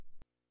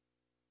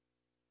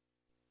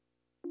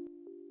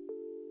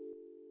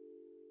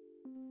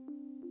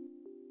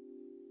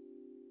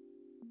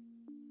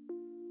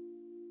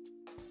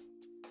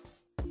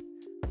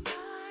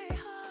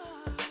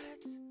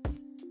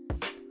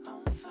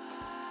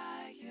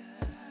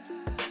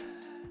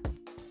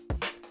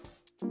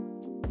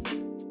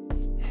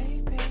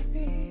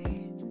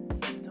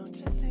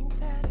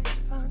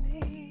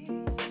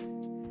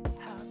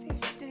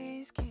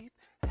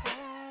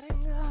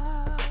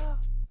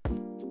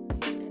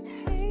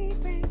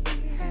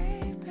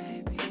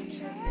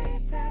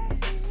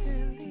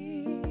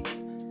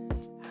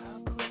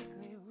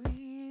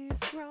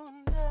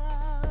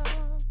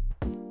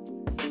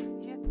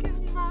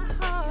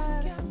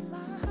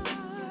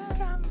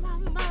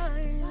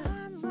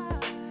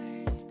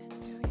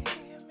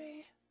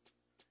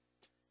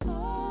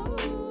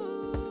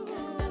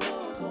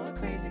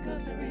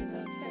'cause there ain't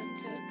nothing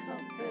to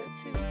compare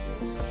to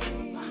this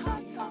dream. My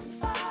heart's on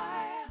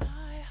fire.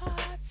 My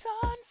heart's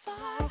on fire.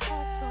 My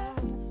heart's on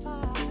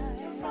fire.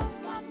 You're on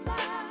my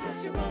mind.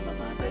 Yes, you're on my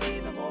mind, but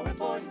even more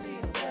importantly,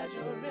 I'm glad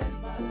you're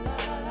in my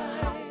life.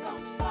 My heart's on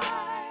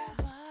fire.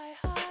 My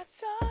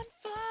heart's on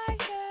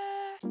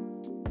fire.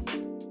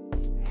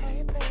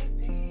 Hey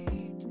baby,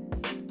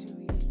 do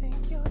you think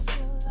you'll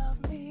still love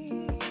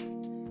me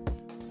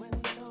when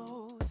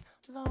those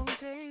long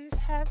days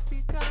have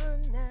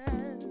begun?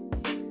 And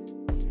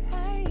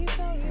hey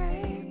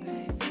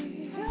baby,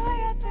 do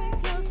you think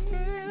you'll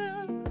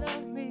still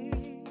love me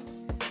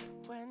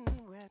when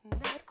we're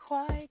not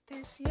quite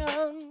this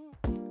young?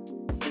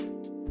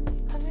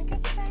 I think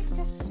it's safe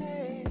to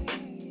say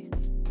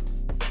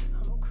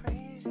I'm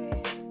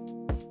crazy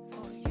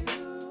for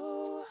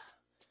you.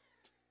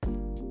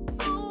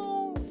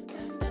 Oh,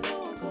 and I know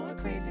I'm going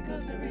crazy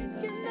 'cause there ain't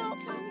nothing to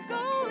I'm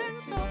going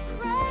so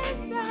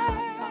crazy. My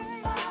heart's on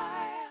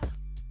fire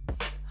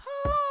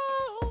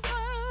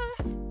over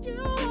you.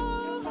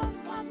 You're on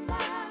my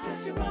mind. Yes,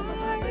 you're on my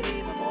mind, but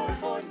even more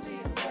importantly,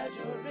 I'm glad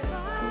you're in my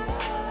life.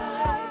 My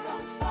heart's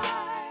on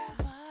fire.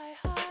 My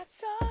heart's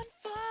on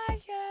fire.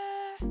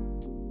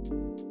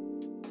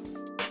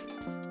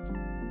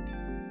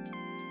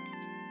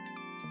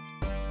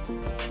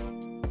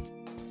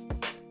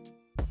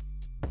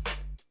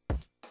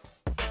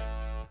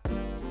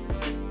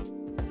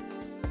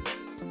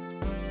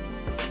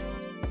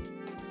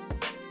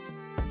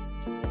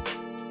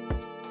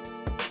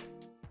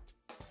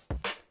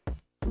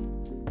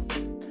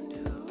 And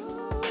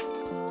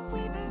ooh,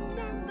 even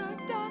in the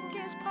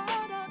darkest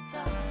part of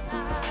the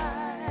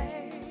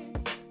night,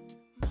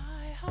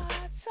 my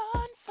heart's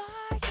on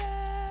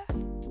fire.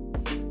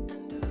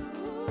 And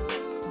ooh,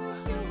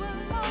 you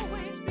will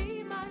always be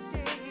my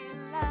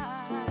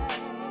daylight.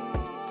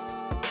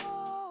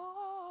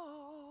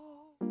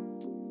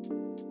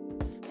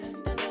 And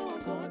I know I'm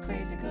going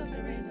crazy 'cause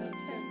there ain't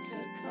nothing to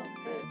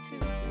compare to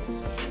this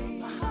dream.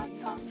 My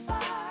heart's on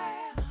fire.